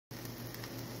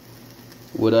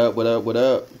What up, what up, what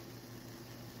up?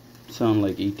 Sound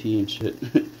like ET and shit.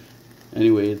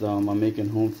 Anyways, I'm making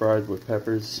home fries with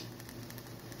peppers.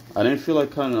 I didn't feel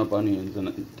like cutting up onions,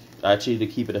 and actually to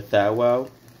keep it a fat wow,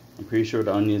 I'm pretty sure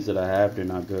the onions that I have, they're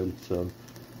not good. So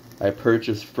I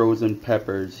purchased frozen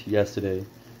peppers yesterday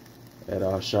at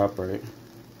ShopRite.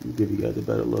 Let me give you guys a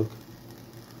better look.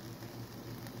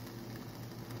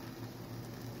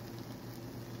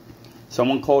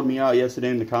 Someone called me out yesterday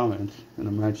in the comments, and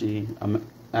I'm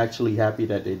actually happy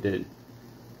that they did,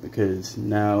 because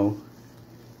now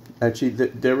actually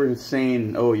they were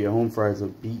saying, oh, your home fries are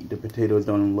beat, the potatoes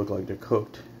don't even look like they're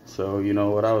cooked. So you know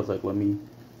what, I was like, let me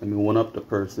one up the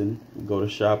person and go to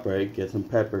ShopRite, get some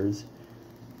peppers,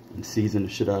 and season the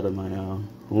shit out of my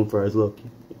home fries. Look,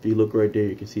 if you look right there,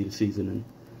 you can see the seasoning.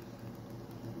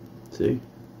 See,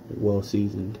 they're well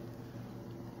seasoned.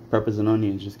 Peppers and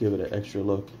onions just give it an extra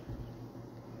look.